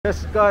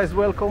Yes guys,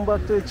 welcome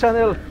back to the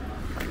channel.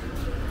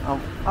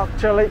 I'm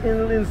actually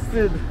in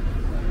Linstead.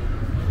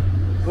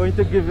 Going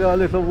to give you a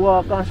little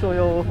walk and show you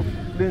how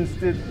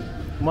Linstead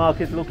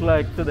market look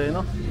like today, you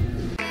know?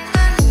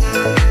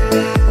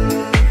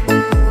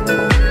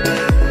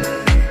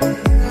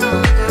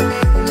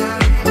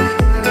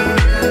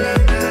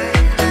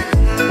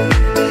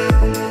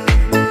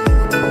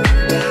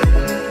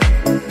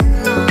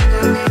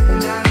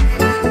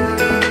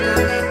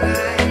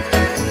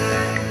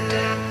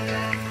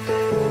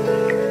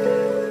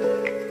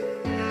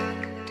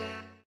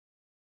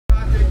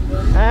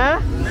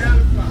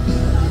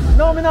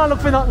 No, me not look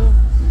for nothing.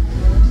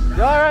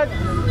 You alright?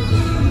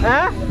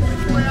 Eh?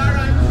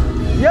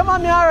 Yeah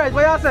man, me alright.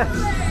 What you say?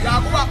 You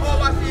go back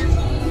overseas.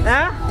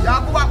 Eh? You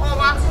go back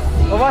over.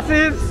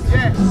 Overseas?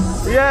 Yeah.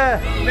 Yeah.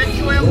 Make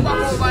sure you go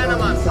back over,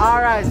 man.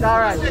 Alright,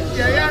 alright. Take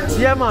care, yeah?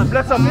 Yeah man,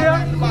 bless up here.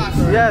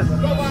 Yes. Go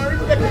and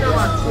respect you,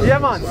 man. Yeah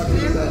man.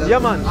 Yeah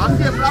man. I'm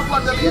safe black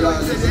on the video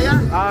today,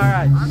 yeah?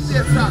 Alright. I'm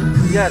safe, son.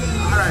 Yes.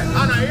 Alright.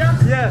 Anna,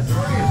 yeah? Yes.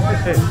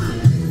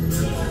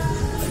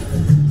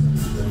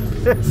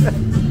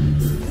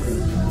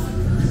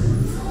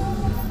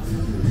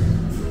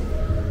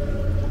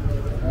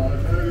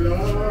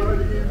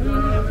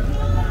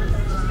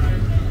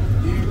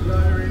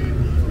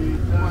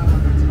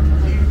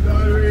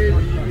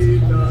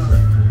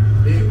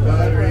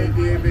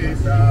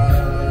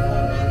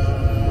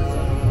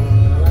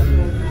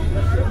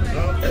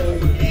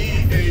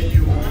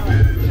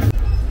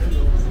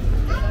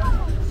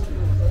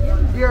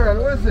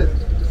 Aaron, what is it?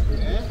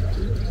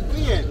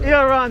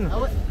 Here run.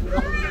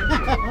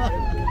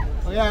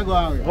 Where you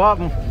going with? What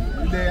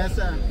happened? There,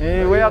 sir.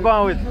 Hey, where you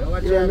going with?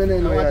 Watch your run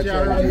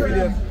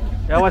video.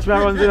 Yeah, watch me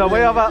run video. Where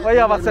you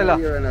have a seller?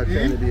 You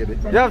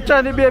have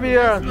Chinese baby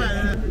here.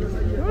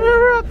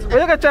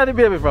 Where you get Chinese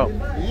baby from?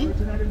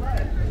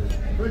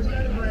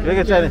 Where you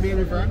get Chinese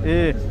baby from?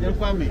 Yeah. You're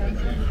from me.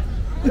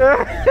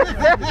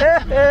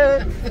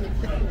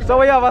 So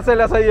where you have a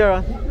seller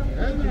here?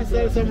 I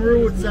sell some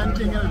roots and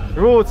things.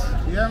 Roots?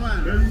 Yeah,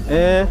 man.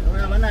 Yeah. We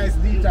have a nice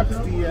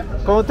detox tea here.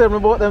 Come and tell me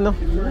about them now.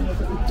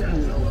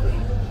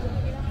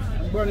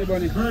 Bunny.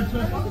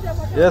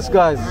 Yes,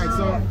 guys. Alright,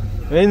 so.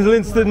 We're in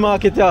Linstead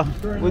market here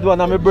with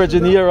one of my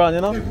brethren here on,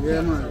 you know?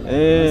 Yeah, man.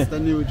 Yeah. Mr.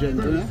 New Gent,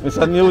 you know?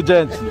 Mr. New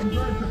Gent.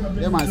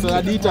 Yeah, man. So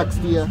a detox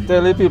tea here.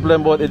 Tell the people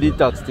about the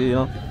detox tea, you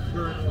know?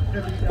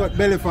 Cut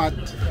belly fat.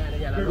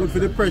 Good for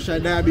the pressure,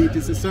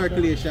 diabetes, the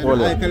circulation, the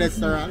high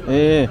cholesterol.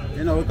 Yeah.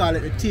 You know, we call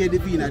it the tea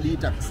divina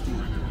detox tea.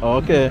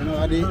 Okay. You know,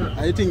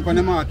 I think on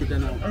the market, you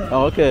know.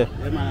 Okay.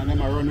 Yeah, man, and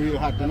them are run real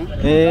hot, you know.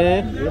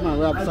 Yeah. Yeah, man,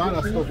 we have some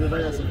of stuff over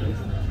here. So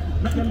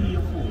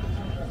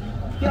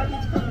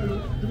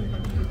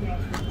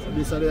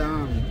this is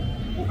the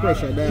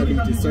pressure,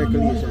 diabetes,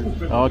 circulation.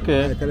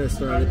 Okay. High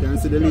cholesterol. You can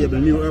see the label,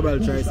 new herbal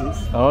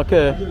choices.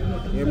 Okay.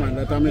 Yeah, man,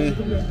 that's my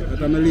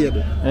label.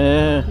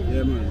 Yeah.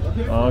 Yeah, man.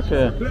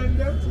 Okay.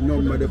 So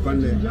number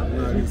depend on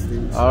all these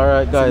things.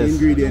 Alright, So guys. the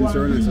ingredients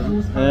are on it, so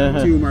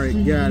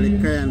turmeric, garlic,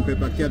 cayenne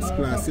pepper, cat's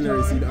claw,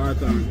 celery seed,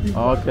 hawthorn.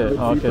 Okay. Good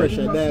for Okay.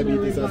 pressure,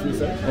 diabetes, as we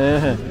say.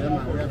 Yeah. Yeah,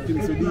 man, we have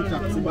things to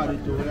detox the body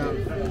too. We have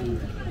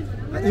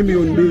an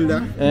immune builder,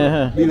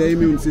 build the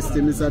immune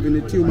system. It's having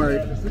the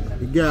turmeric,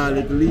 the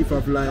garlic, leaf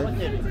of life,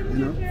 you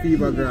know,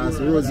 fever grass,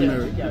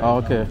 rosemary.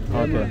 Okay.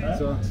 Okay.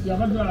 So we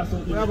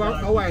have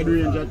a wide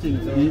range of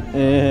things. So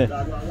Yeah.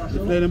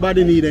 if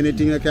anybody need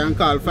anything, you can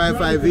call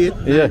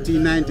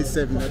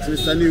 558-1997. That's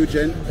Mr. New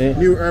Gent,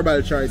 new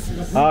herbal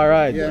choices.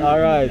 Alright, Yeah.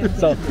 alright.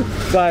 So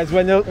guys,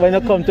 when you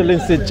come to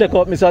Linstead, check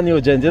out Mr. New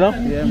Gent, you know?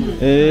 Yeah, man.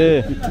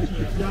 Yeah.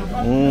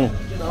 Yeah.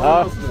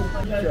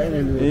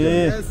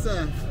 Yes,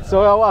 sir. So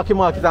we walk in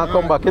market and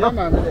come back, you know?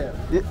 Yeah, man, there.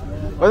 Yeah.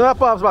 When we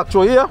pass back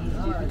through here?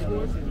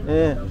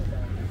 Yeah.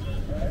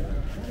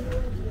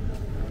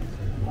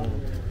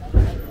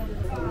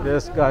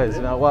 Yes, guys,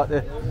 now what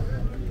the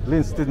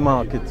Linstead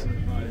market.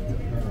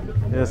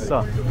 Yes,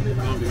 sir.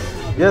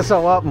 Yes, sir,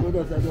 what happened?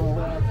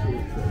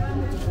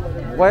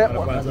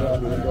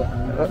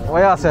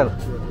 Why you sell?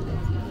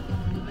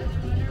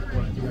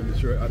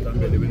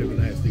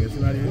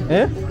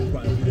 Eh?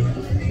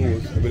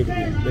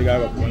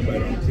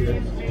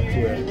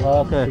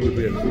 Okay.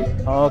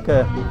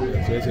 Okay.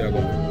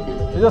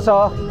 You just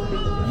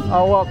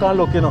walk and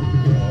look, you know.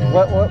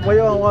 Where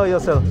you want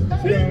yourself?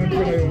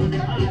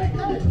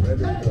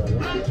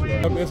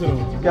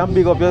 Can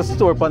big up your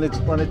store on the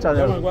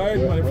channel.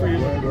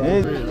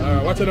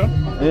 What's it up?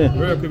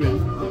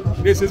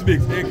 This is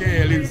Biggs,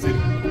 aka Linstead.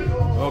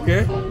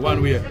 Okay?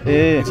 One way.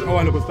 It's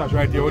our little stash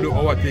right here. We do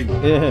our thing.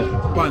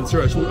 Pants,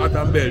 shirt, shoe, hat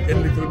and belt.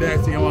 Any little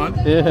dance thing you want.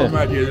 Come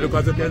right here. Look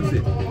as you can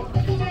see.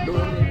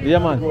 Yeah,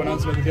 man. Go and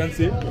you can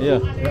see. Yeah.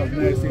 We have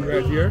nice thing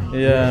right here.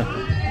 Yeah.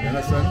 You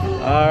understand?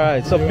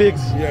 Alright, so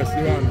Biggs. Yes,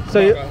 you want. So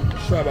you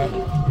Shabba,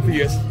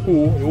 face,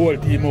 who, the whole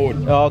team out.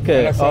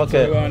 Okay, okay. So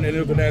you want any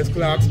little nice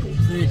clocks,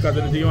 sneakers,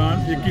 anything you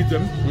want. You keep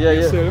them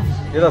yourself.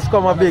 You just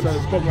come a Biggs.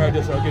 Just come right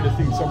just get the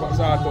thing sorted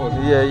out.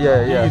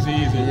 Yeah. Easy.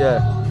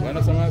 Yeah. You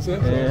understand what I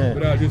say? So,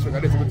 with all this, I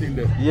get everything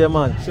there. Yeah,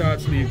 man.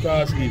 Short sleeve,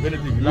 tall sleeve,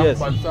 anything. Long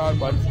pants, tall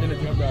pants,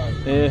 anything like that.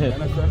 You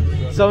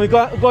understand? So we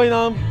going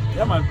on?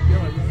 Yeah, man.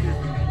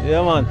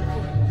 Yeah, man.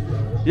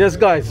 Yes,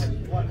 guys.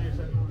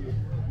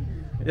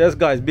 Yes,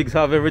 guys. Bigs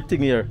have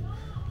everything here.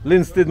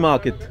 Linstead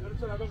Market.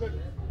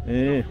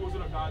 Yeah.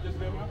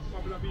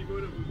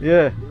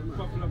 Yeah.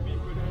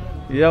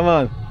 Yeah,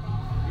 man.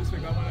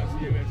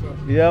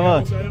 Yeah,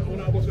 man.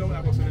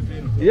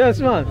 Yes,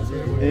 man.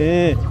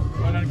 Yeah.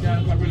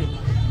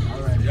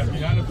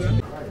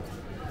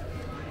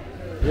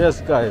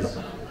 Yes, guys.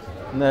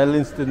 Now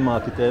Linstead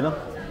Market, you know.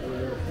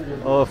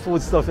 Oh,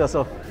 food stuff, yes,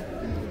 sir.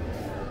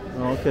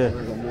 Okay.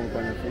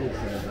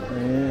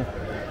 Yeah.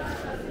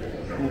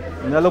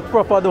 Now look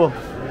proper though.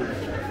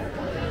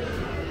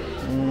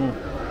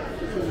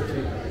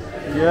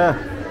 Yeah.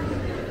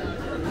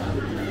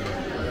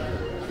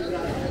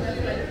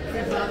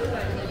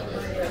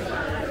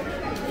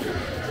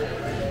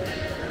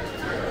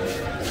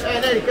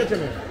 Hey, catch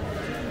me.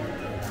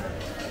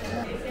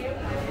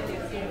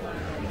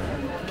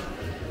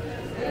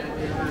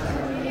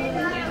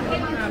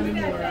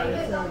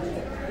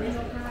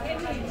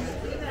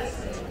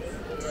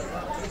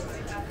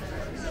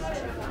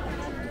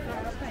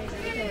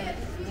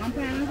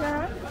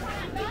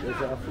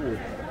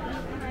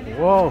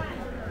 Whoa.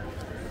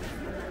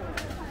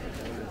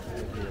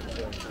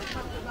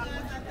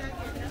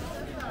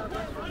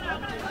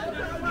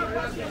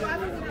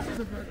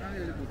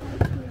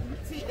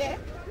 See there?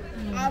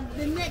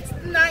 The next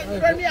night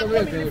when we are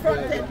coming in the front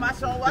end, my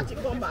son watch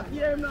it come back.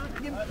 Here, man.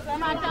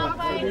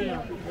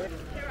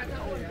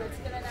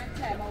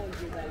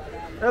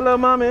 Hello,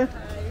 mommy.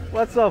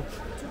 What's up?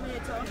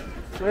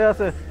 Tomato, Where you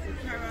say?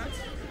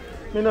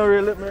 carrot. Me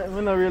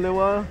not really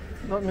want.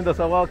 Not me just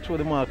a walk through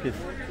the market.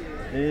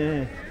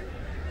 Yeah.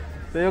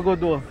 So you go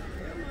do.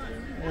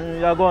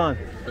 You go on.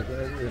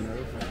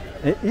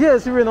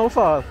 Yes, you rain how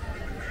far.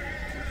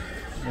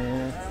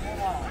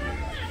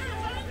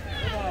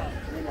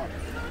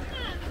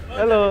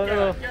 Hello,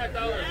 hello.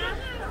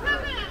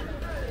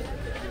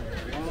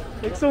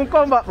 You soon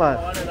come back, man.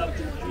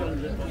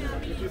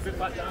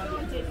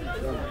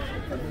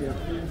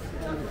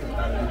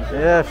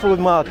 Yeah, food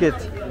market.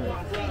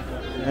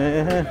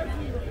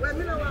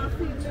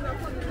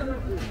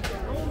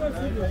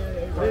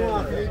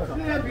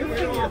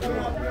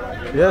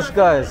 Yes,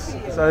 guys.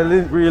 It's a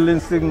real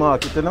Linstead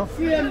market, you know.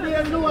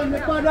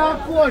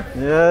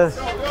 Yes.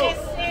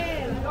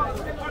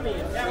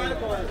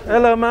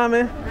 Hello,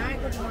 mommy. Hi,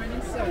 good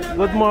morning, sir.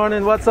 Good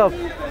morning. What's up?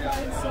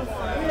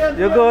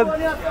 You good?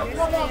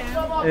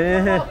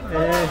 And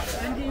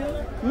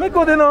you? Me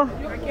good, you know.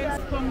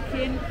 Against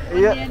pumpkin,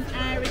 Yeah. onion,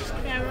 Irish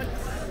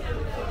carrots,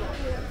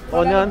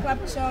 Onion.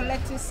 capsule,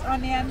 lettuce,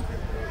 onion,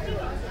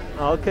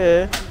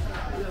 Okay.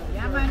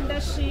 yamanda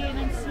sheen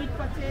and sweet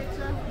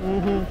potato,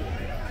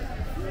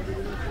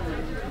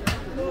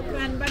 cocoa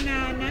and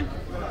banana,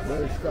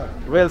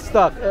 Well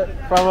stocked.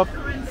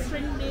 corn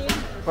string bean,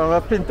 From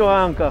a pinto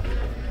anchor.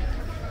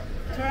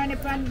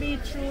 turnip and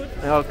beetroot,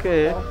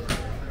 Okay.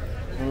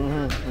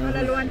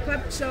 one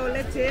capsule,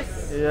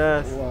 lettuce.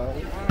 Yes.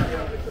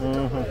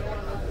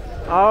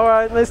 All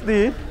right, Miss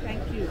D.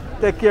 Thank you.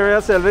 Take care of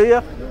yourself,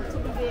 yeah? To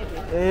the baby.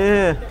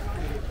 Yeah.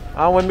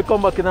 And when we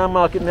come back in the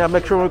market, I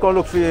make sure we can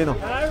look for you, you know.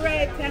 All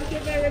right, thank you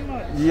very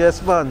much.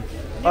 Yes, man.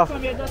 You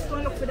come here, just go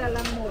look for the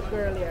long-mouth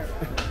girl here.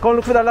 Come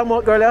look for that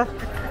long-mouth girl, yeah?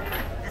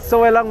 So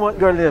what long-mouth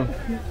girl name?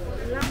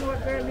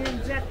 Long-mouth girl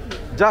named Jackie.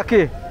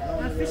 Jackie.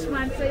 And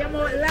fishman say, you're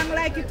more long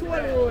like it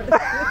whole road.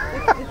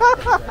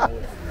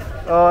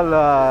 Oh,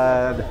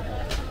 Lord.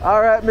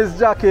 All right, Miss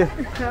Jackie.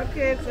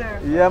 Okay, sir.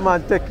 Yeah,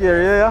 man. Take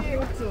care, yeah?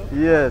 You too.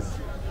 Yes.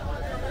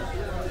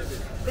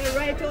 They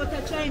right out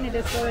of China,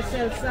 they sell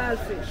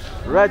saltfish.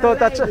 Right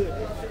out of China.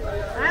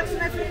 Ask me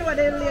if you know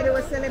the lady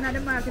was selling at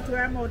the market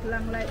where I'm out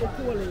long like the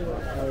toll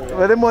road.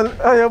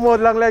 Well, your mouth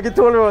long like a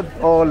toll road.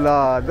 Oh,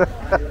 Lord.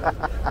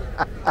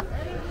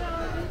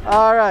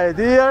 All right,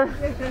 here.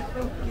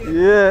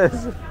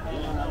 Yes.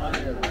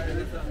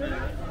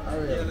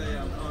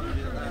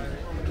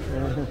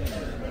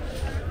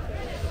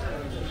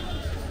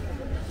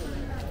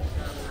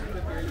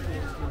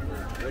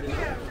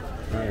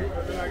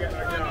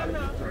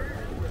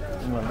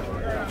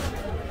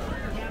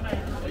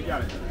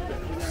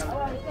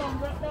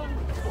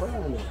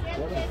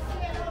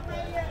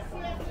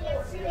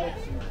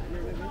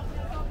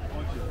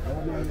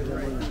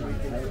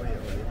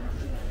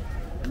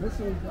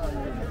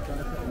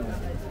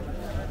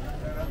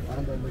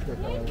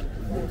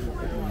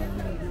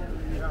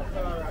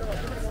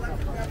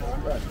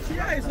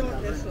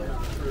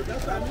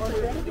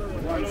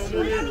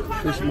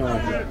 Fish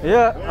market.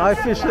 Yeah, I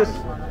fish this.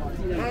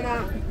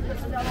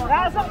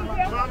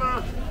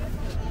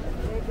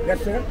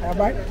 Yes, sir. How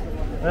about?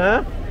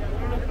 Eh?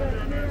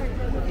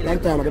 Long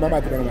time, I'm going to buy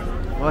it.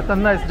 What a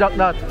nice jack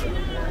that.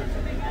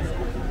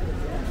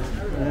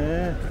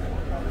 Eh?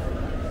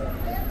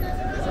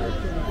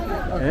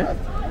 Eh?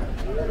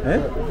 Eh?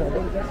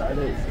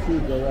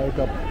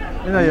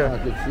 You know here?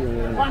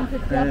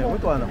 150. Eh,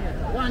 what one?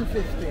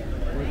 150.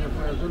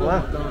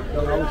 What?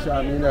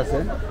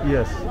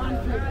 Yes.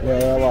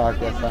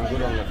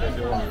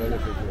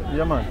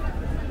 Yeah, man.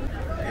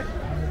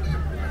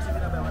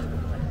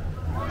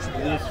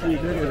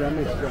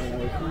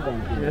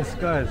 Yes,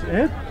 guys.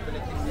 Eh?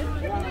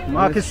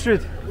 Market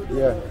Street?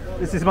 Yeah.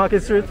 This is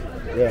Market Street?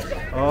 Yeah.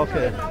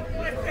 Okay.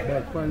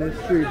 But from the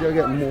street you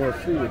get more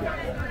food.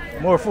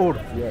 More food?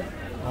 Yeah.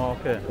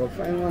 Okay. So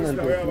find one and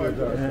two food.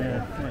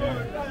 Yeah.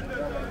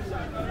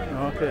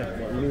 Okay.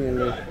 But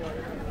mainly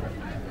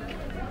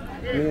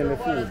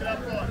food.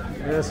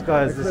 Yes,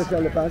 guys. This...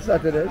 Especially on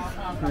Saturdays.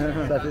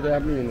 Saturday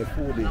I'm mainly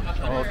foodie.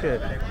 Okay.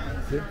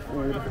 See?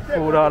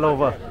 Food all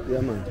over.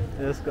 Yeah, man.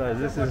 Yes, guys.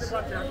 This is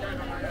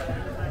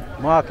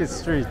Market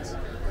Street.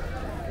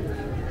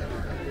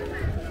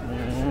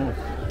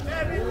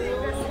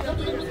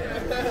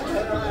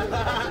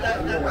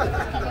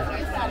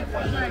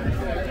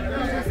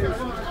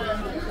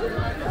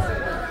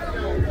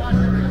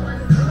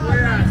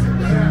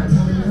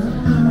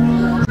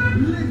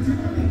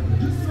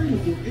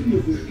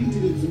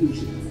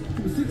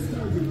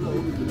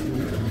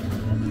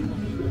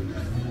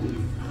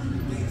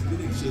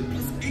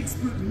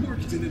 Expert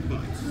marketing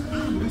advice.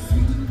 I'm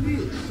listening to the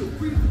deal. So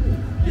free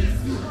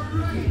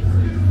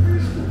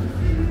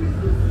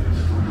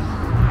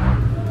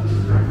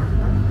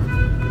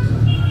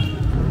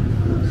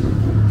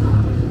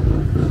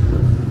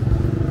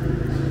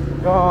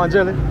Go on,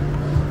 jelly.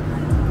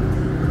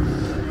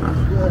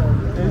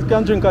 You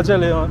can drink a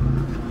jelly, man.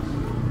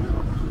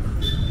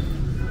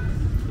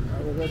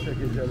 I will go take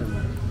a jelly,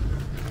 man.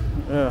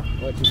 Yeah.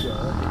 What you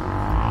got?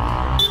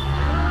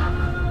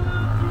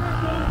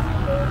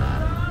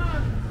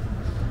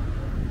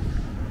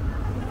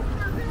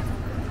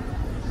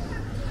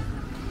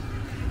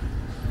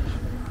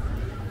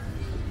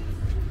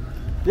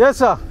 Yes,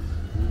 sir.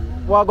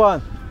 What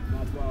going?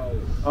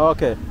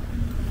 Okay.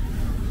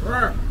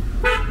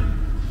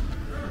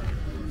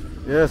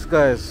 Yes,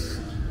 guys.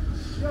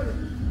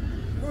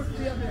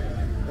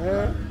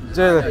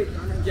 Jelly.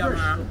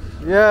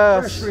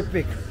 Yes.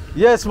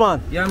 Yes,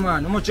 man. Yeah,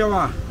 man. How much you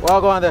want?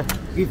 What going there?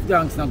 Give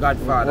thanks to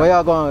Godfather. Where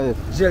you going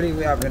with it? Jelly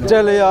we have.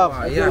 Jelly you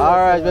have? Yeah.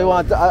 Alright, we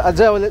want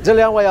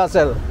jelly and what you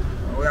sell?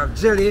 We have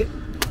jelly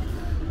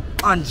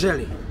and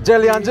jelly.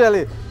 Jelly and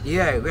jelly?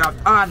 Yeah, we have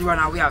hard one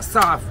and we have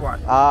soft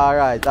one.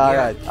 Alright,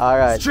 alright,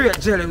 alright. Straight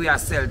jelly we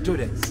have sell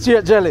today.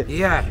 Straight jelly?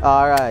 Yeah.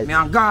 Alright. Me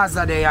and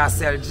Gaza they have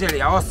sell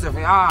jelly. I also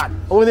for hard.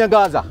 Who in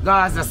Gaza?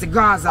 Gaza, see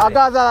Gaza.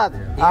 Gaza that?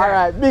 Yeah.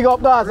 Alright, big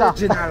up Gaza.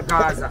 Original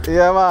Gaza.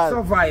 Yeah, man.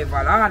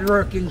 Survival, hard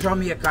working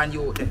Jamaican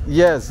youth.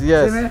 Yes,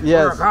 yes, See me?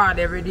 yes. Work hard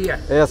every day.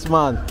 Yes,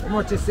 man. How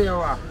much you say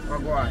what?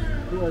 What go on?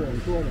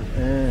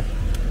 Yeah.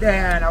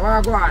 Then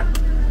what go on?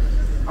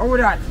 How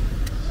would that?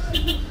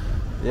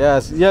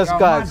 Yes, yes, Your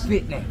guys. man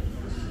fitness.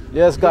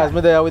 Yes, guys,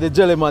 me there with the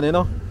jelly man, you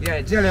know. Yeah,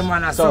 jelly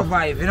man I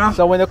survive, you know.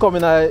 So when you come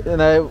in, I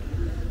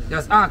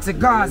just ask the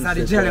Gaza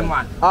the jelly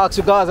man. Ask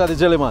you guys the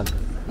jelly man.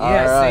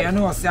 Yes, right. so you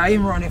know, say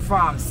him run the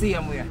farm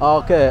same way.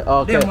 Okay,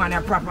 okay. Them man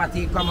your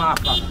property come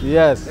after.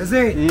 Yes. You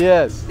see?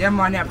 Yes. Them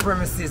man your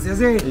premises, you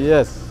see?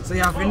 Yes. So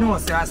you have to know,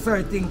 say a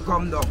certain thing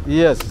come down.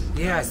 Yes.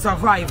 Yeah,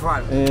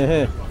 survival.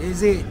 You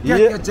see? Get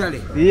your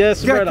jelly.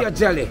 Yes, Get brother. your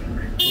jelly.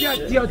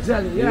 Get your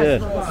jelly.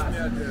 Yes,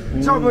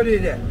 Yeah. Trouble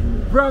did it.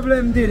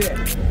 Problem did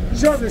it.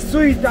 Show me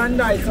sweet and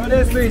nice. How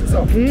they sweet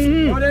so?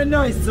 How they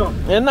nice so?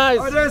 They're nice.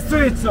 How they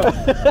sweet so?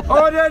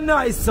 How they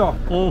nice so?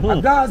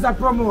 A Gaza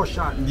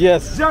promotion.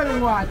 Yes.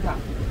 Jelly water.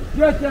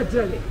 Get your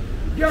jelly.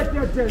 Get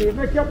your jelly.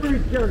 Make your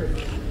breathe carry.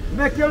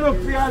 Make you look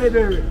for your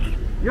berry.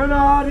 You're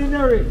not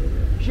ordinary.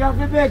 She have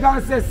to beg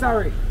and say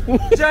sorry.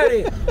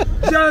 Jelly.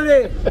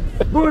 Jelly.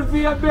 Good for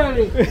your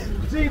belly.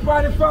 Cheap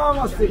on the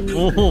pharmacy.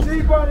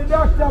 Cheap on the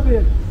doctor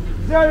bill.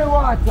 Jelly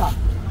water.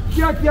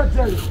 Get your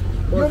jelly.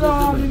 You're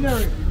not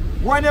ordinary.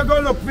 When you go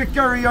look for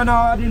curry, you're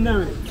not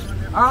ordinary.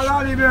 All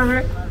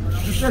ordinary,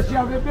 she says she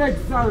have a big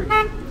sorry.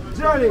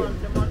 Jelly.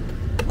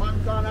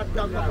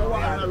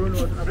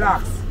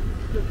 Blacks.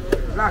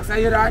 Blacks, are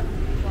you that?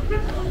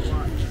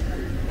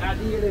 Yeah,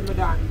 dealing with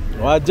that.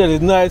 Wow, jelly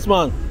is nice,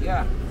 man.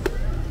 Yeah.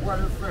 What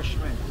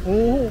refreshment.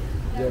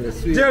 Jelly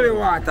sweet. Jelly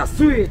water,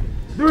 sweet.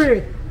 Do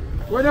it.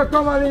 When you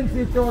come to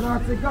Linstead town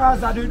and see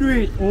Gaza, do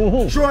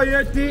it. Show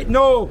your teeth?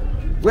 No.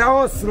 We're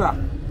hustler.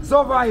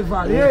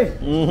 Survival, eh?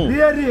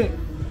 Lady,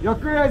 you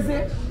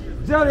crazy?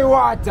 Jelly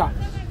water.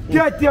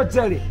 Get your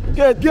jelly.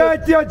 Get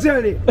your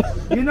jelly.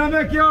 You don't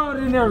make you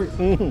ordinary.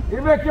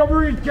 You make your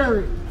breed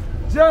carry.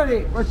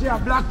 Jelly, what she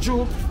have? Black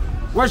tube?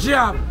 What she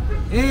have?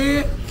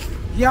 Eh?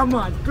 Yeah,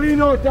 man.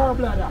 Clean out her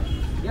bladder.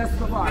 Yes,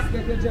 my boss.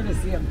 Get your jelly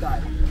same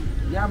time.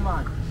 Yeah,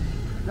 man.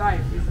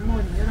 Life is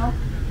money, you know?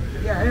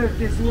 Yeah,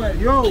 health is well.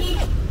 Yo,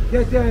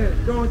 get your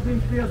health. Don't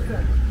think for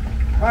yourself.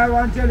 I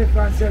want jelly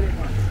from jelly,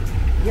 man.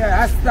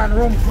 Yeah, Aston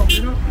rum cup,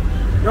 you know?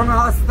 Young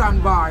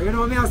Aston bar, you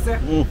know what I say?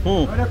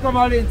 When they come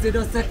out in, they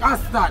just say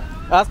Aston.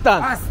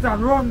 Aston?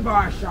 Aston rum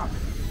bar shop.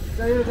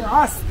 So you say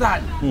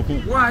Aston.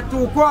 1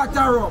 2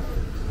 quarter rum.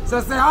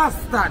 So say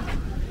Aston.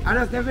 And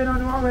just if you don't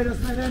know where,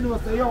 just make them know,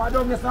 say, yo, I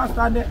don't miss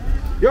Aston there.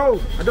 Yo,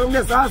 I don't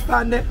miss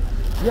Aston there.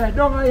 Yeah,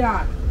 down a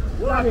yard.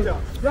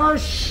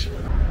 Josh.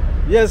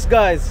 Yes,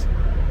 guys.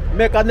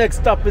 Make a next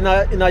stop in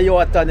a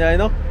Yawatanya, you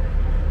know.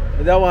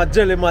 They want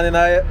jelly man in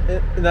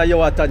a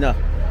Yawatanya.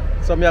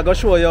 So I'm going to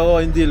show you how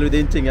I deal with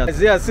the thing.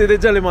 Yeah, see the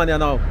jelly man here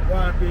now.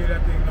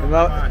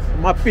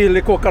 I peel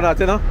the coconut,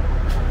 you know.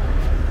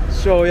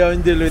 Show you how I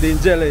deal with the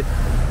jelly.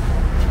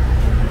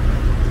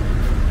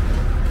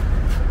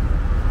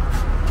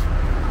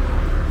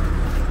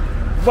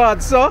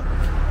 Bad, so?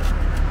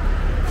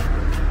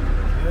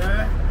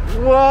 Yeah.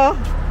 What?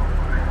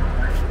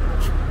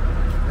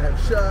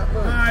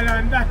 More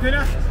than that, you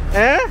know?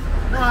 Eh?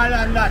 More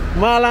than that.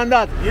 More than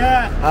that?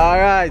 Yeah.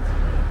 Alright.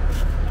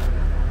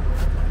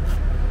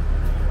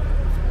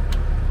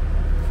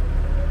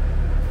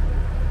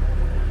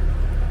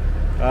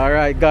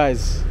 Alright,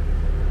 guys.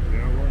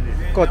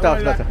 Cut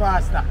off that.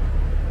 Pasta.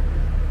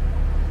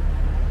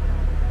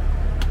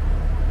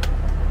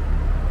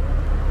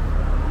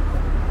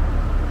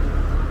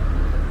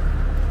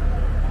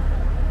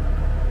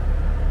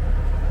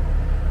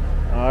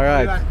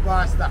 Alright.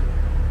 Pasta.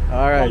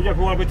 Alright.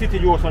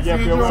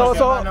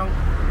 So,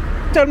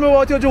 tell me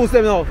what your juice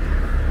them now.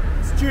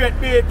 Straight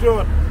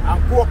beetroot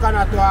and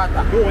coconut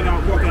water.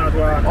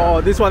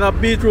 Oh, this one a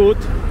beetroot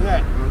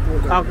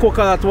Yeah. and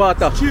coconut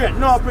water. Straight,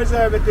 no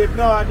preservative,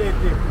 no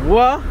additive.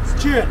 What?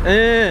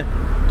 Straight.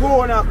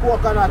 Tone and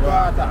coconut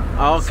water.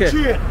 Okay.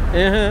 Straight.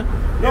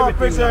 No Everything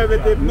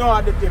preservative, no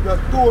additive,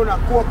 just tone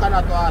and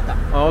coconut water.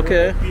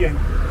 Okay.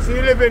 See,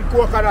 you live in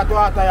coconut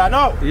water, you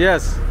know?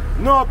 Yes.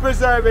 No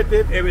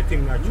preservative,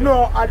 Everything natural.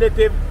 no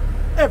additive,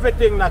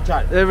 everything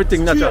natural.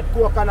 Everything natural. Straight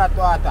coconut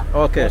water.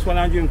 Okay. That's what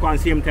I'm doing on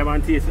same time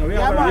and taste. Yeah,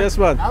 man. Yes,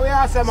 man. How we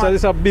are, say, man? So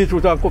this is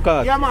beetroot and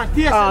coconut. Yeah, man.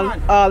 Taste it,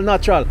 man. All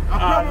natural.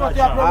 I promote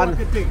you, promote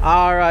the thing.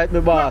 Alright, my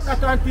boss.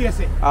 That's one taste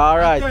it.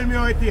 Alright. Tell me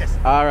how it tastes.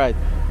 Alright.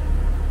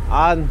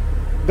 And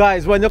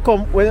guys, when you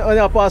come, when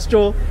you pass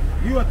through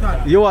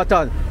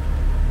Yawatanya.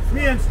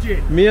 Main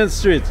Street. Main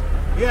Street.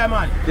 Yeah,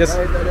 man. Yes.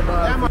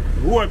 Yeah, man.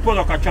 Whole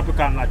product of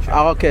tropical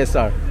natural. Okay,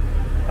 sir.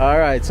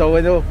 Alright, so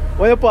when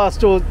you pass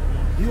through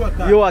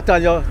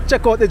Yawatanya,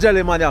 check out the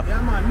jelly man. Yeah,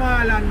 man.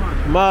 Marlon,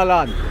 man.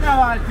 Marlon.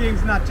 Now all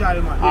things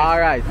natural, man.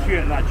 Alright.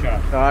 Straight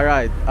natural.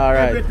 Alright.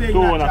 Alright. Everything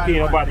Don't natural, clean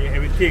your man. body,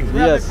 everything. We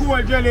have Yes. the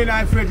cold jelly in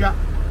our fridge.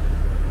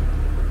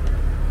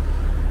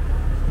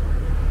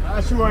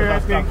 I'll show you a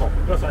thing.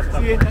 Just a See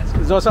stack it?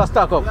 up. Just a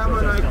stack up. Yeah,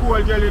 man. I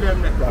cold jelly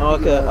them there.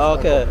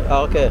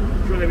 Okay.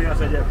 Show them here,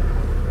 Jeff.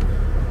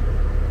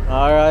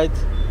 Alright.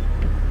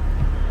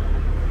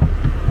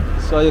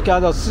 So you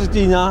can just sit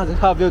in and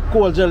have your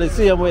cold jelly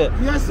same way.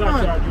 Yes,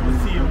 man. Natural, you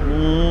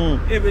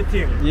see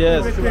everything. Yes.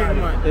 Everything,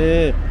 man.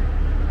 Eh.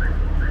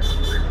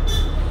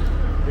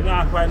 You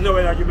don't find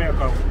nowhere in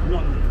Jamaica.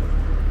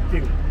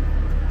 Nothing.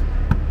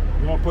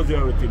 No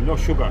preservative, no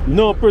sugar.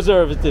 No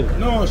preservative.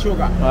 No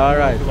sugar.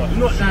 Alright.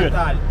 Nothing at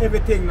all.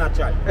 Everything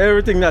natural.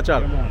 Everything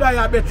natural.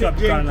 Diabetic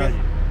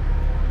drinking.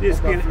 This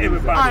skin,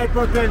 everybody.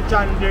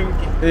 Hypertension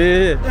drinking.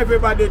 Eh.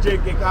 Everybody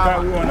drinking.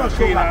 No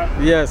sugar.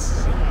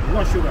 Yes.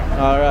 No sugar.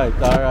 Alright.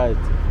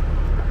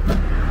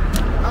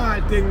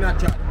 All thing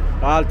natural.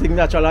 All thing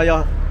natural.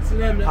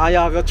 And you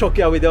have your chuck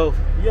here with you.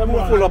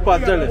 Full up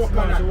of jelly.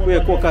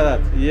 With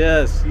coconut.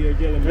 Yes. We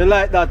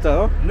like that,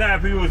 huh? Now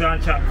if you use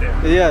and chop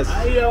them. Yes.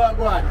 I hear what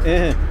go on.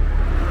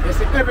 You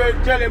see, every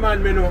jelly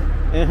man me know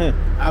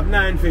have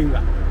 9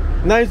 fingers.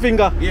 9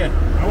 finger. Yeah.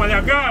 And when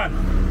you're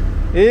gone,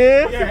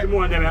 Eh? Yeah.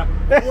 more than that.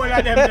 All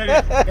of them jelly.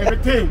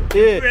 Everything.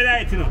 Eh. Pray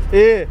light, you know.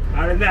 Eh.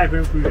 And the knife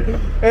and pray.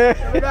 Eh.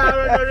 You don't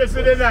run the rest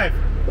of the knife.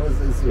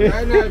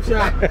 Knife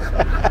shot.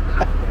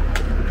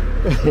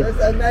 That's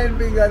a 9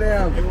 finger there.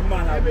 Every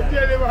man have Every that.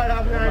 jelly man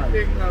have 9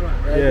 fingers, man.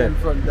 Right Yeah. in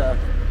front there.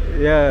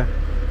 Yeah.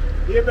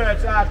 You better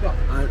start up.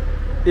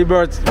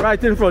 Ebert,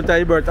 right in front of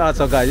Ebert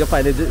also, guys. You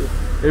find a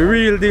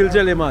real deal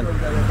jelly man.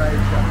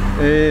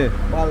 Eh.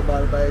 Ball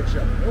bike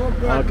shop. Oh,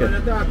 God, Okay. man, you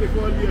talk the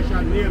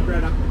foundation name,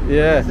 brother.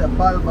 Yeah. It's a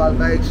ball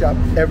bike shop.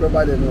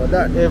 Everybody know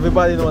that.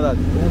 Everybody know that.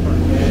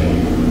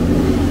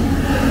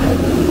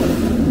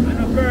 And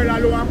a girl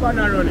alone and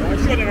banner running. I'll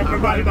show them a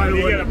ball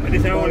running.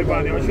 This is only ball.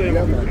 I'll show them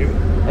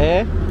a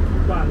Eh?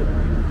 ball.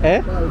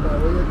 Eh? Ball,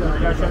 what you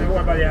talking I'll show them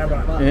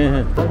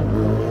a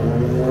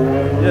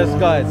ball. Yes,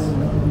 guys.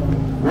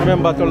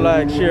 Remember to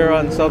like, share,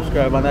 and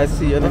subscribe, and I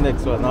see you in the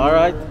next one.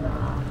 Alright?